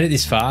 If you made it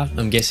this far,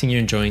 I'm guessing you're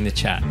enjoying the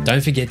chat.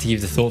 Don't forget to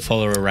give the Thought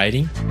Follower a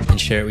rating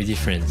and share it with your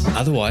friends.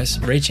 Otherwise,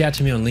 reach out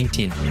to me on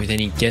LinkedIn with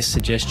any guest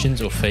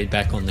suggestions or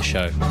feedback on the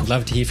show. I'd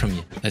love to hear from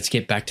you. Let's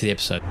get back to the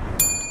episode.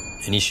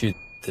 An issue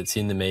that's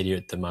in the media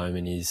at the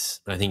moment is,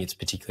 I think it's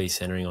particularly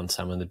centering on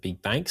some of the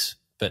big banks,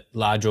 but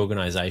large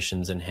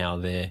organisations and how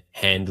they're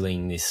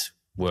handling this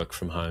work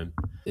from home.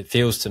 It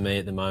feels to me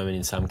at the moment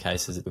in some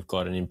cases that we've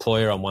got an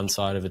employer on one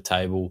side of a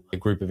table, a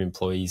group of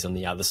employees on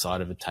the other side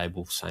of a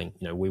table saying,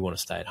 we want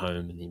to stay at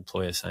home, and the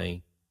employer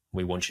saying,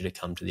 we want you to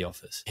come to the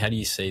office. How do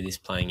you see this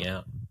playing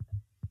out?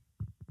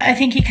 I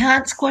think you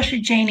can't squash a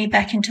genie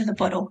back into the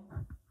bottle.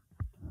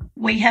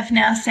 We have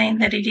now seen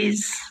that it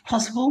is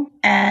possible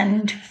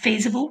and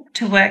feasible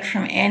to work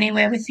from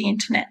anywhere with the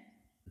internet.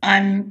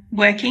 I'm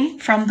working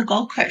from the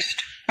Gold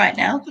Coast right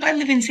now, but I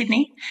live in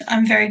Sydney.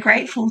 I'm very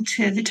grateful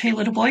to the two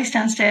little boys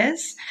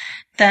downstairs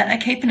that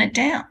are keeping it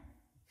down.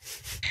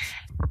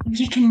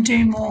 You can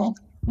do more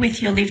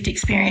with your lived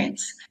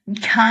experience.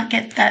 You can't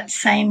get that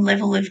same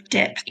level of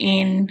depth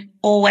in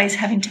always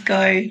having to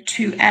go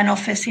to an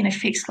office in a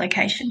fixed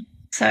location.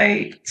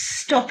 So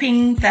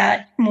stopping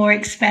that more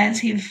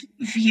expansive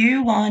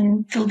view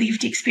on the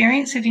lived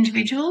experience of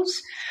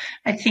individuals,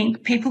 I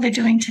think people are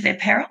doing to their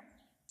peril.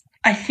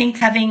 I think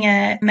having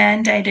a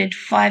mandated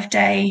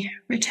 5-day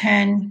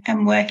return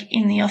and work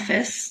in the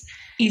office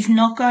is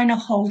not going to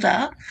hold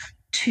up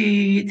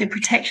to the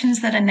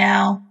protections that are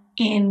now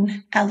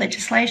in our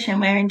legislation,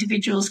 where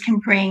individuals can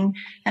bring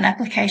an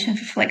application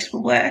for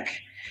flexible work.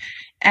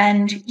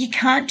 And you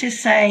can't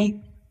just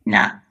say,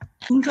 nah,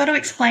 you've got to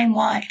explain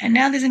why. And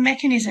now there's a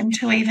mechanism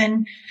to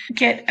even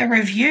get a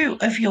review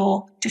of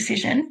your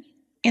decision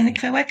in the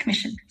Fair Work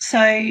Commission.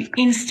 So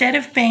instead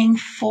of being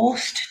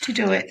forced to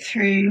do it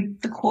through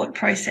the court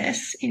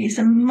process, it is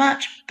a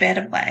much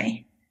better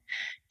way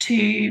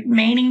to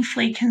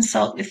meaningfully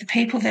consult with the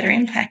people that are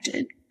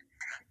impacted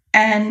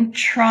and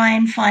try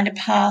and find a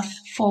path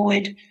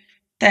forward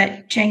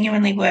that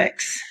genuinely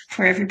works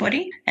for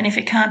everybody. And if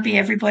it can't be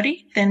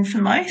everybody, then for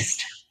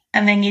most.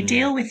 And then you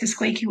deal with the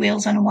squeaky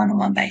wheels on a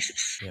one-on-one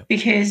basis. Yep.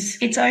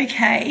 Because it's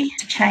okay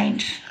to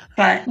change,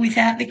 but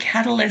without the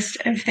catalyst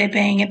of there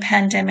being a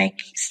pandemic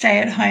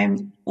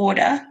stay-at-home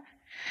order,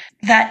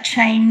 that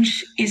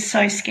change is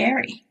so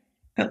scary.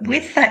 But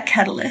with that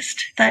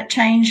catalyst, that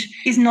change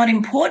is not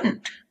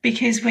important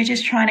because we're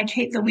just trying to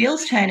keep the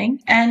wheels turning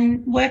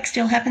and work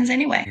still happens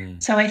anyway.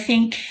 So I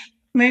think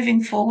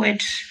moving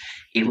forward,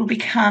 it will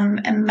become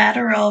a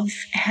matter of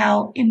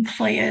how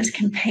employers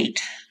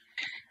compete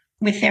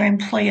with their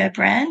employer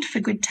brand for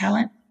good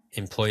talent.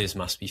 Employers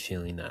must be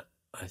feeling that.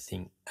 I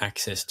think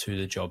access to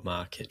the job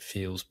market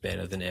feels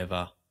better than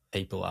ever.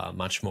 People are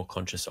much more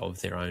conscious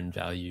of their own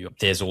value.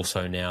 There's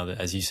also now,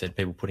 as you said,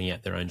 people putting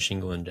out their own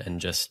shingle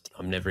and just,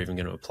 I'm never even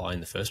going to apply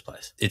in the first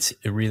place. It's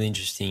a really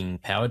interesting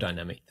power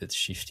dynamic that's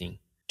shifting.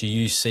 Do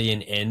you see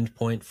an end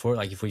point for it?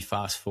 Like if we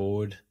fast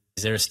forward,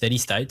 is there a steady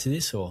state to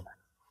this or?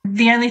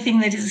 The only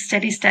thing that is a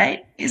steady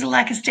state is a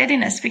lack of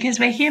steadiness because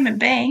we're human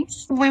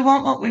beings. We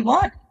want what we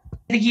want.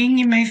 The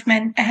union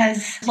movement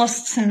has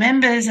lost some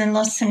members and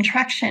lost some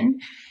traction.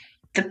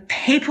 The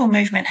people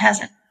movement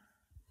hasn't.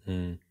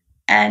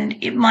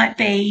 And it might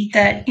be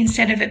that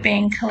instead of it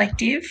being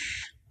collective,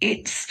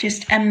 it's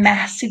just a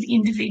massive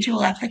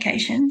individual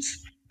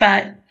applications.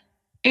 But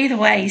either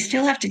way, you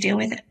still have to deal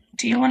with it.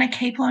 Do you want to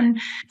keep on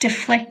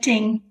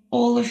deflecting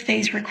all of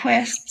these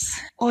requests,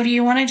 or do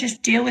you want to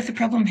just deal with the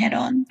problem head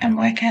on and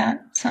work out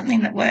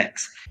something that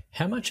works?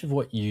 How much of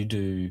what you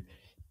do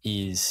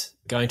is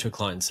going to a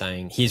client and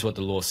saying, here's what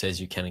the law says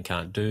you can and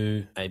can't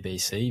do, A, B,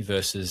 C,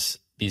 versus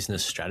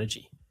business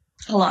strategy?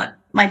 A lot.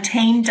 My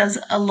team does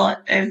a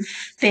lot of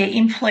their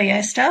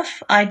employer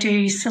stuff. I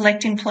do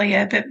select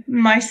employer, but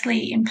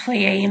mostly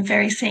employee and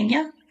very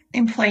senior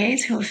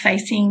employees who are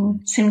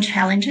facing some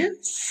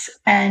challenges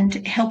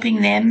and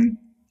helping them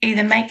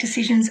either make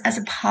decisions as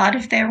a part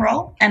of their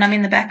role, and I'm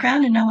in the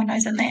background and no one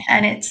knows I'm there,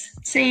 and it's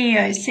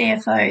CEOs,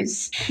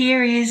 CFOs.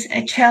 Here is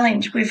a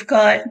challenge. We've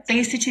got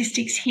these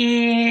statistics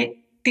here,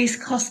 this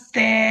cost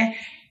there,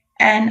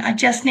 and I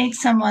just need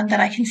someone that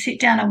I can sit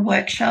down and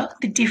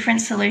workshop the different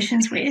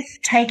solutions with,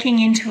 taking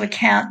into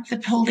account the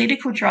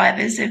political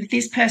drivers of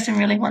this person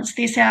really wants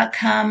this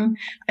outcome,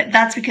 but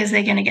that's because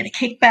they're going to get a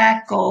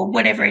kickback or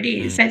whatever it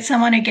is. But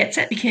someone who gets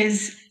it,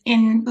 because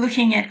in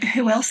looking at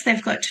who else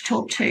they've got to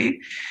talk to,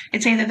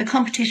 it's either the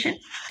competition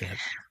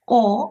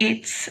or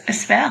it's a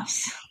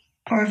spouse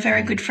or a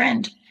very good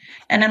friend.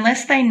 And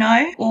unless they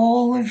know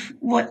all of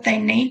what they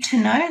need to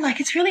know, like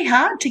it's really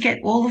hard to get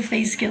all of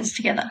these skills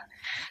together.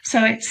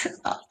 So it's,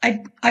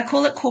 I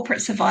call it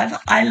corporate survivor.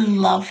 I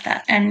love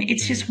that. And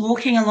it's just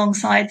walking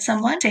alongside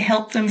someone to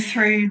help them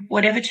through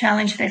whatever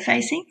challenge they're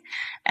facing.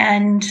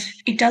 And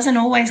it doesn't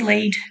always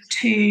lead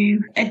to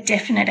a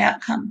definite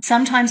outcome.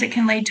 Sometimes it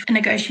can lead to a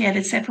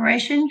negotiated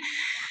separation.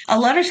 A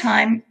lot of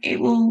time it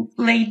will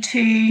lead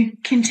to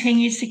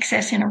continued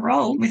success in a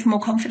role with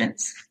more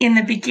confidence. In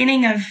the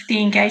beginning of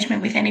the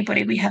engagement with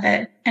anybody, we have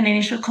an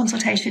initial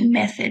consultation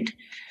method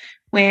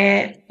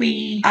where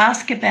we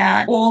ask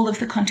about all of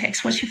the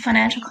context. What's your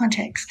financial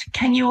context?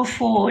 Can you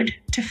afford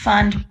to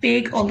fund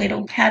big or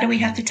little? How do we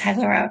have to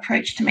tailor our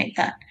approach to meet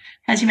that?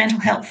 How's your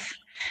mental health?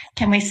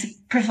 Can we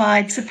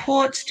provide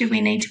support? Do we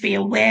need to be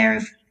aware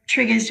of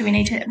triggers? Do we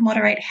need to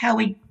moderate how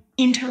we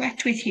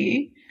interact with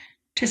you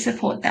to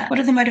support that? What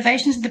are the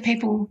motivations of the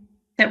people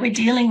that we're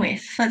dealing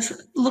with? Let's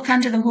look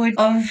under the hood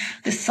of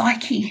the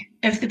psyche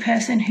of the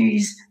person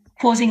who's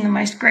causing the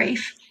most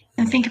grief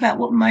and think about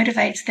what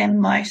motivates them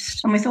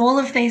most. And with all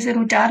of these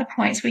little data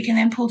points, we can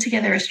then pull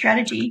together a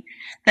strategy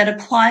that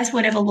applies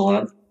whatever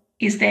law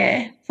is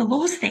there. The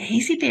law's the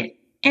easy bit.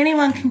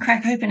 Anyone can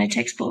crack open a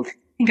textbook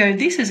and go,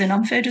 this is an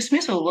unfair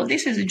dismissal or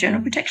this is a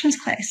general protections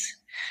case.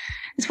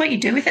 It's what you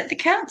do with it that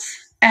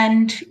counts.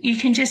 And you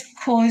can just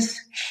cause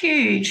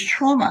huge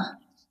trauma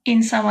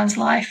in someone's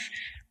life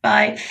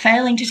by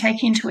failing to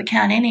take into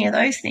account any of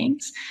those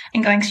things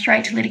and going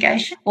straight to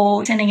litigation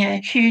or sending a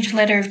huge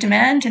letter of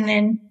demand and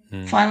then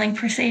filing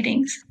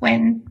proceedings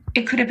when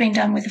it could have been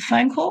done with a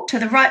phone call to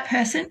the right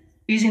person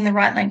using the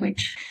right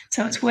language.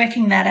 So it's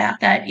working that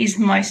out. That is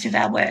most of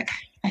our work,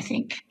 I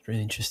think.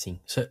 Really interesting.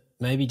 So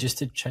maybe just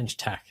to change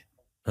tack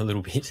a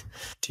little bit,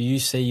 do you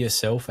see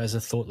yourself as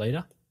a thought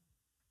leader?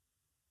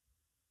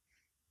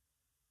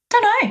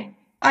 Don't know.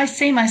 I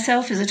see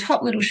myself as a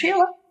top little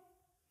Sheila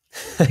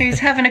who's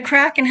having a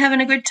crack and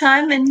having a good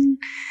time and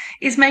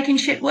is making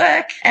shit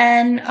work.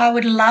 And I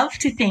would love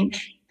to think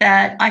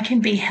that I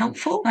can be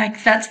helpful.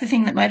 Like, that's the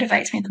thing that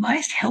motivates me the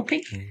most,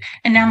 helping.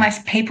 And now my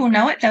people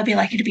know it. They'll be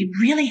like, it'd be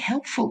really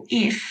helpful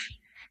if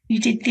you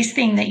did this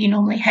thing that you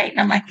normally hate. And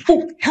I'm like,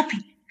 oh,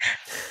 helping.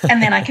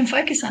 And then I can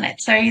focus on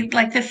it. So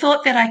like the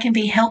thought that I can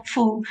be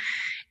helpful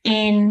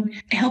in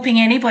helping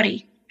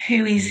anybody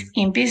who is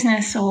in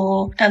business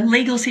or a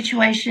legal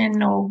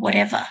situation or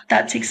whatever,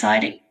 that's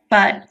exciting.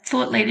 But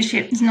thought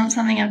leadership is not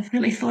something I've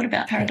really thought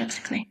about,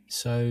 paradoxically.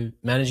 So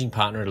managing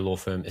partner at a law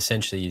firm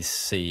essentially is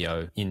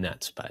CEO in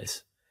that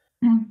space.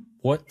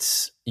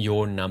 What's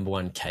your number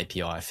one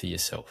KPI for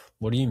yourself?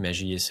 What do you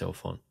measure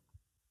yourself on?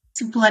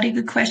 It's a bloody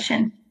good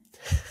question.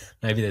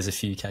 Maybe there's a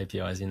few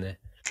KPIs in there.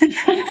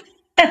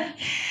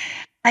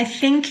 I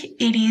think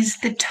it is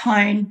the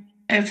tone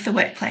of the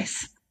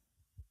workplace.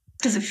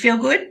 Does it feel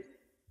good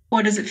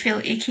or does it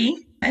feel icky?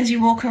 As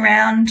you walk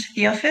around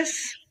the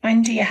office,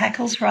 when do your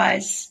hackles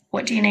rise?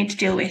 What do you need to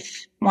deal with?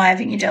 Why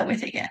haven't you dealt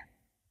with it yet?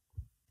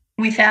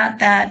 Without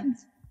that,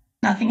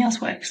 nothing else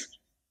works.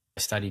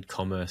 I studied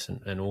commerce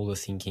and all the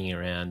thinking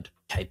around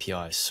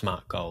KPIs,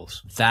 SMART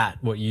goals. That,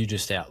 what you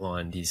just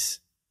outlined, is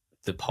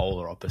the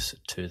polar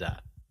opposite to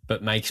that,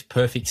 but makes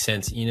perfect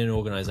sense in an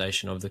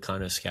organisation of the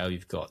kind of scale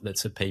you've got.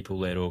 That's a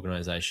people-led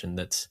organisation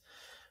that's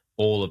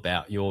all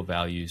about your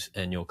values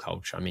and your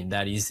culture. I mean,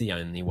 that is the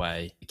only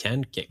way you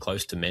can get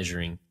close to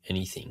measuring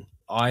anything.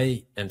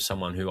 I am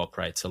someone who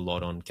operates a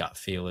lot on gut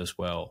feel as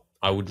well.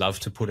 I would love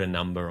to put a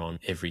number on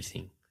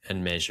everything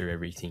and measure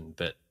everything,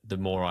 but the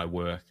more I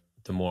work,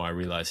 the more I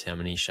realise how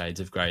many shades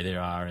of grey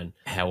there are and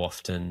how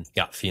often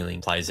gut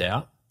feeling plays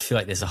out. I feel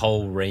like there's a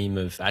whole ream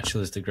of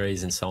bachelor's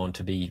degrees and so on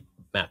to be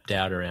mapped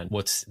out around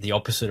what's the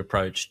opposite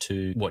approach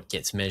to what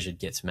gets measured,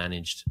 gets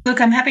managed.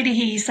 Look, I'm happy to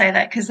hear you say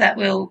that because that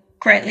will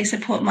greatly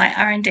support my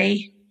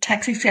R&D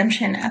tax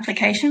exemption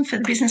application for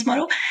the business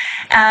model.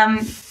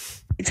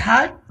 It's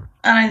hard.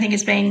 I don't think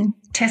it's been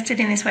tested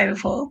in this way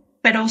before.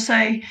 But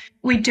also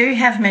we do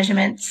have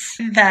measurements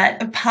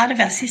that are part of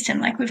our system.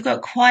 Like we've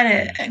got quite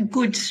a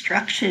good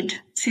structured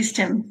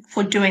system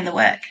for doing the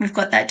work. We've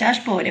got that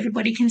dashboard.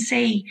 Everybody can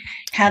see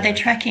how they're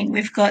tracking.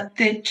 We've got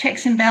the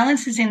checks and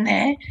balances in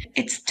there.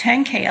 It's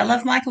turnkey. I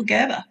love Michael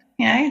Gerber.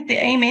 You know,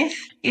 the E-Myth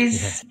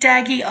is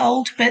daggy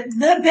old, but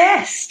the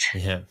best.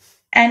 Yeah.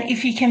 And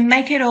if you can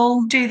make it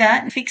all do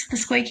that and fix the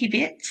squeaky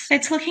bits,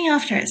 it's looking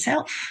after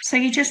itself. So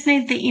you just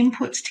need the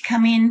inputs to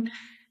come in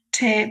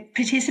to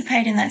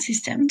participate in that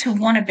system, to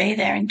want to be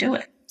there and do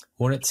it.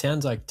 What it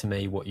sounds like to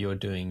me, what you're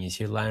doing is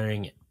you're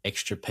layering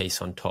extra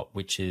piece on top,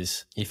 which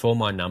is if all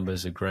my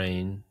numbers are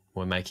green,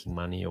 we're making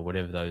money or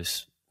whatever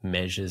those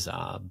measures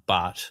are,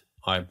 but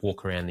I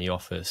walk around the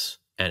office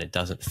and it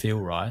doesn't feel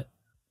right,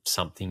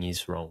 something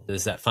is wrong.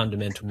 There's that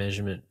fundamental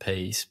measurement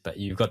piece, but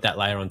you've got that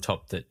layer on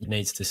top that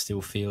needs to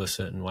still feel a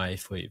certain way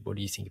for you. What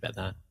do you think about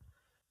that?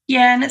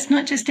 Yeah, and it's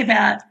not just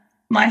about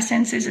my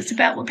senses, it's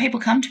about what people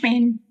come to me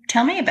and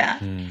tell me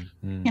about.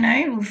 You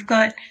know, we've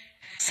got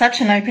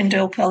such an open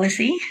door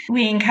policy.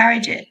 We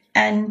encourage it.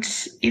 And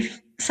if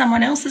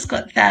someone else has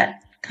got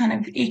that kind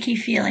of icky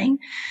feeling,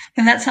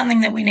 then that's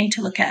something that we need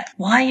to look at.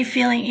 Why are you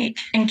feeling ick?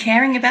 And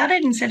caring about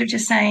it instead of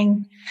just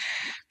saying,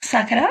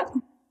 suck it up.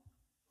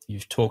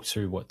 You've talked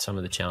through what some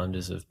of the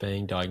challenges of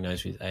being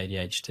diagnosed with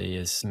ADHD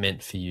has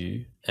meant for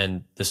you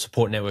and the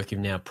support network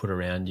you've now put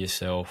around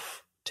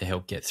yourself to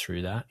help get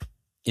through that.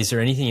 Is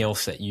there anything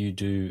else that you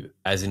do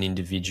as an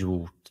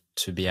individual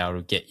to be able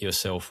to get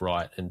yourself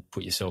right and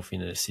put yourself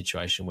in a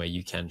situation where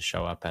you can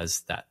show up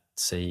as that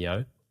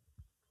CEO?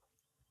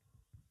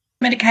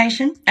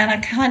 Medication, and I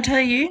can't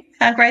tell you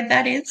how great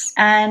that is.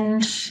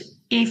 And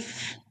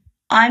if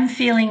I'm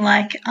feeling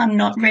like I'm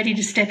not ready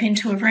to step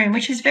into a room,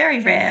 which is very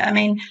rare. I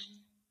mean,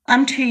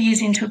 I'm 2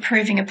 years into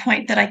proving a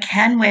point that I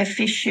can wear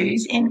fish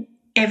shoes in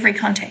every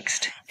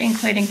context,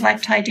 including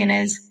black tie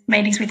dinners,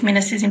 meetings with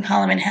ministers in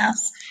Parliament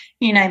House,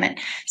 you name it.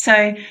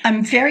 So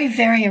I'm very,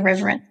 very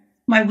irreverent.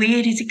 My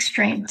weird is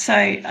extreme. So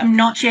I'm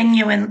not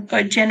genuine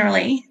or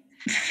generally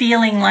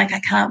feeling like I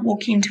can't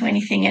walk into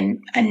anything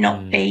and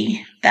not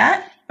be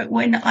that. But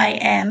when I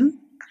am,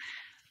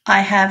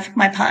 I have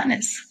my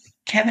partners,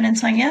 Kevin and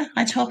Sonia.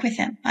 I talk with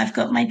them. I've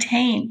got my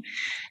team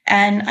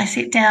and I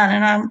sit down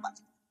and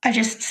I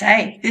just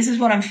say, this is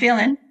what I'm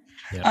feeling.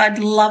 Yep. I'd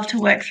love to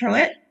work through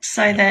it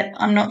so that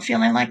I'm not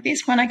feeling like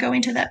this when I go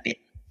into that bit.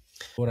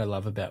 What I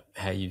love about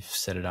how you've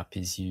set it up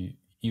is you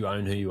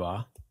own who you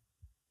are.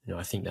 You know,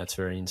 I think that's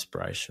very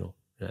inspirational.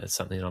 You know, it's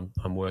something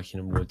I'm working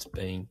towards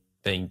being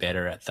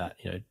better at that,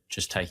 you know,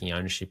 just taking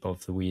ownership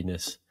of the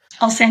weirdness.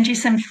 I'll send you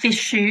some fish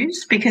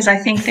shoes because I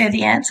think they're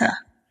the answer.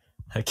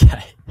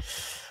 Okay.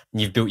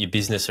 You've built your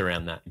business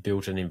around that. You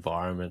built an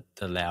environment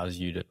that allows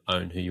you to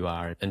own who you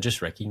are and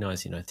just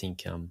recognising. I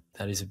think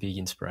that is a big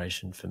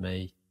inspiration for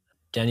me.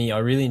 Danny, I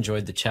really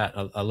enjoyed the chat.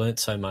 I learned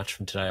so much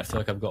from today. I feel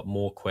like I've got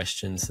more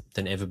questions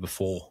than ever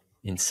before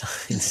in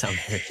some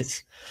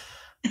areas.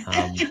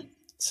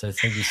 So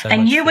thank you so much.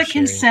 And you were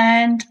sharing.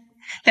 concerned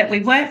that we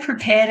weren't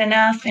prepared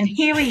enough, and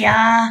here we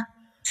are.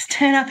 Let's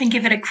turn up and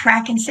give it a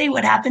crack and see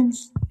what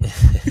happens.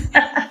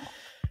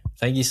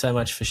 Thank you so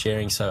much for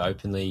sharing so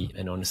openly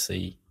and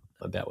honestly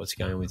about what's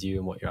going on with you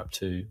and what you're up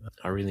to.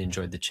 I really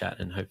enjoyed the chat,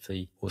 and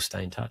hopefully we'll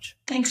stay in touch.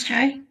 Thanks,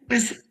 Joe. It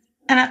was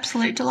an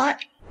absolute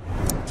delight.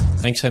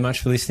 Thanks so much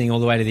for listening all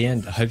the way to the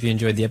end. I hope you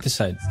enjoyed the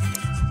episode.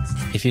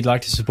 If you'd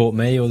like to support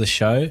me or the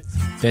show,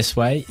 best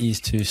way is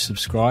to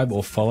subscribe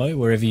or follow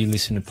wherever you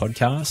listen to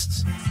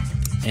podcasts.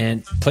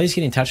 And please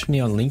get in touch with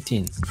me on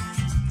LinkedIn.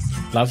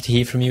 Love to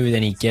hear from you with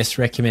any guest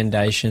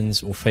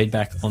recommendations or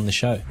feedback on the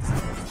show.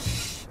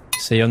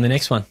 See you on the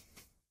next one.